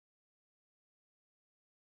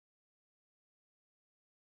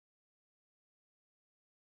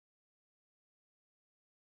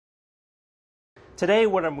Today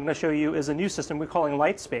what I'm going to show you is a new system we're calling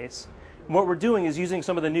LightSpace. And what we're doing is using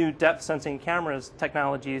some of the new depth sensing cameras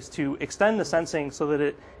technologies to extend the sensing so that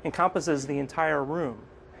it encompasses the entire room.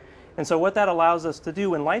 And so what that allows us to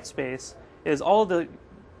do in LightSpace is all of the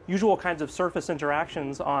usual kinds of surface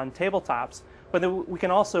interactions on tabletops, but then we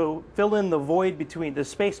can also fill in the void between, the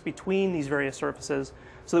space between these various surfaces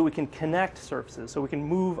so that we can connect surfaces, so we can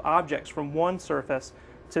move objects from one surface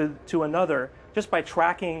to another just by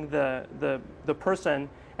tracking the person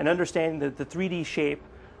and understanding the 3D shape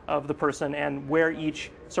of the person and where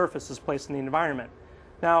each surface is placed in the environment.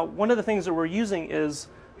 Now, one of the things that we're using is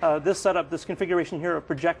this setup, this configuration here of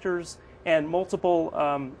projectors and multiple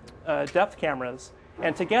depth cameras.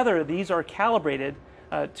 And together, these are calibrated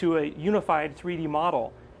to a unified 3D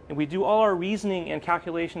model. And we do all our reasoning and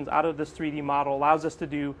calculations out of this 3D model. Allows us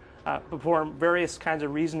to perform various kinds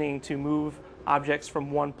of reasoning to move objects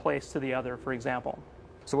from one place to the other, for example.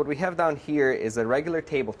 So what we have down here is a regular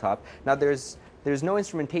tabletop. Now there's no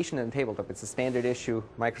instrumentation in the tabletop. It's a standard issue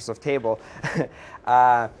Microsoft table.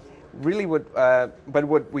 Really, but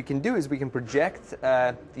what we can do is we can project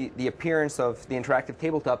the appearance of the interactive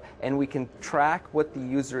tabletop, and we can track what the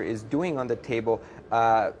user is doing on the table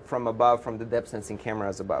from above, from the depth sensing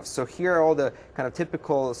cameras above. So here are all the kind of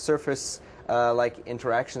typical surface-like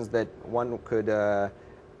interactions that one could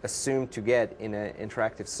assume to get in an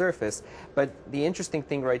interactive surface. But the interesting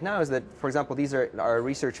thing right now is that, for example, these are our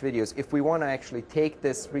research videos. If we want to actually take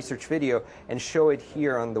this research video and show it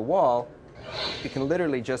here on the wall, we can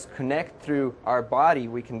literally just connect through our body.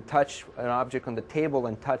 We can touch an object on the table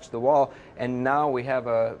and touch the wall, and now we have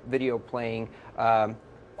a video playing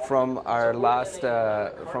from our last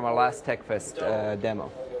TechFest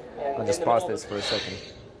demo. I'll just pause this for a second.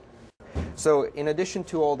 So in addition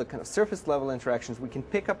to all the kind of surface level interactions, we can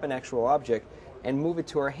pick up an actual object and move it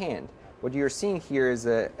to our hand. What you're seeing here is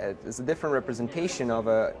a different representation of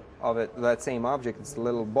that same object. It's a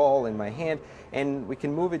little ball in my hand, and we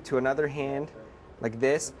can move it to another hand like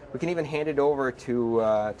this. We can even hand it over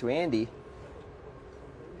to Andy,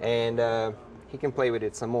 and he can play with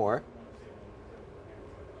it some more.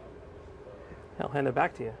 I'll hand it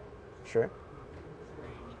back to you. Sure.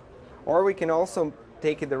 Or we can also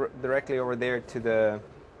take it directly over there to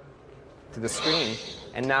the screen,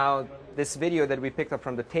 and now this video that we picked up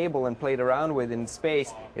from the table and played around with in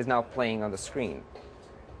space is now playing on the screen.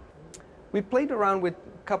 We played around with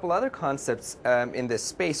a couple other concepts in this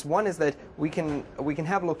space. One is that we can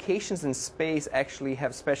have locations in space actually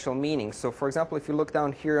have special meanings. So for example, if you look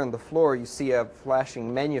down here on the floor, you see a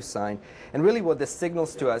flashing menu sign. And really what this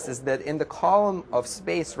signals to us is that in the column of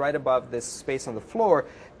space right above this space on the floor,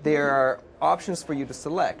 there are options for you to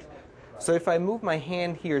select. So if I move my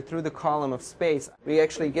hand here through the column of space, we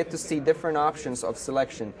actually get to see different options of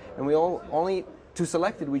selection. And to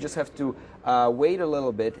select it, we just have to wait a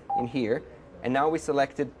little bit in here. And now we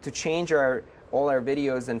selected to change all our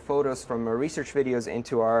videos and photos from our research videos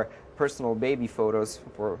into our personal baby photos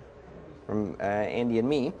from Andy and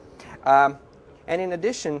me. And in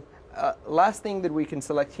addition, last thing that we can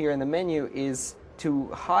select here in the menu is to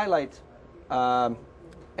highlight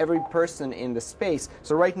every person in the space.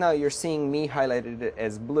 So right now you're seeing me highlighted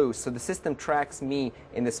as blue. So the system tracks me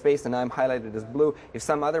in the space and I'm highlighted as blue. If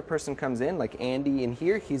some other person comes in, like Andy in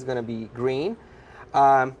here, he's going to be green.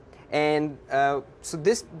 So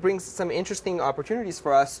this brings some interesting opportunities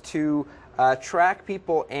for us to track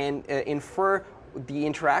people and infer the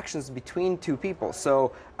interactions between two people.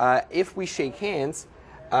 So if we shake hands,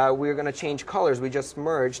 we're going to change colors. We just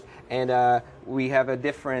merged, and we have a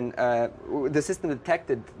different, the system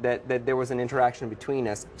detected that there was an interaction between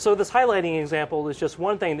us. So this highlighting example is just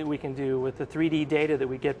one thing that we can do with the 3D data that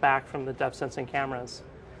we get back from the depth sensing cameras.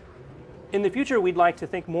 In the future, we'd like to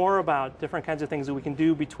think more about different kinds of things that we can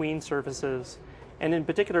do between surfaces. And in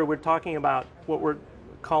particular, we're talking about what we're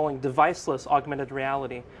calling deviceless augmented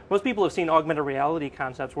reality. Most people have seen augmented reality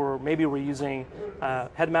concepts where maybe we're using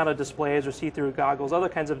head-mounted displays or see-through goggles, other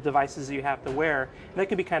kinds of devices that you have to wear, and that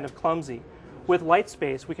can be kind of clumsy. With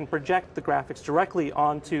LightSpace, we can project the graphics directly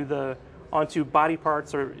onto body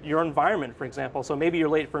parts or your environment, for example. So maybe you're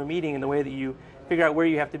late for a meeting, and the way that you figure out where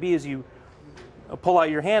you have to be is you pull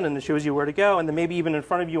out your hand and it shows you where to go, and then maybe even in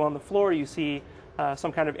front of you on the floor you see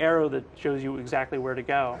some kind of arrow that shows you exactly where to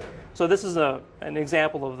go. So this is an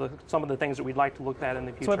example of some of the things that we'd like to look at in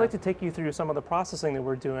the future. So I'd like to take you through some of the processing that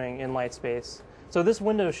we're doing in LightSpace. So this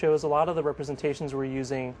window shows a lot of the representations we're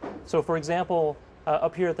using. So for example,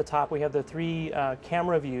 up here at the top we have the three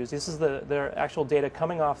camera views. This is their actual data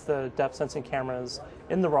coming off the depth sensing cameras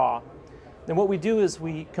in the raw. And what we do is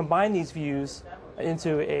we combine these views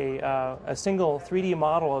into a single 3D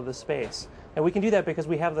model of the space. And we can do that because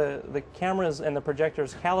we have the cameras and the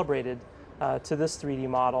projectors calibrated to this 3D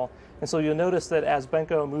model. And so you'll notice that as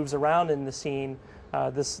Benko moves around in the scene,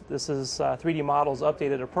 this is 3D models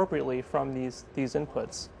updated appropriately from these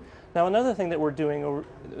inputs. Now another thing that we're doing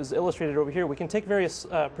is illustrated over here. We can take various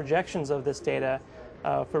projections of this data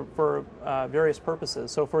for various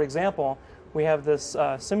purposes. So for example, we have this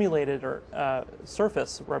simulated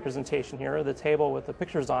surface representation here, the table with the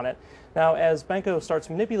pictures on it. Now as Benko starts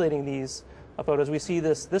manipulating these photos, we see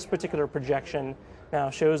this particular projection now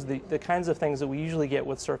shows the kinds of things that we usually get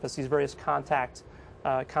with surface, these various contacts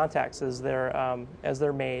as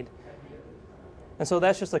they're made. And so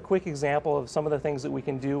that's just a quick example of some of the things that we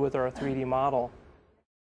can do with our 3D model.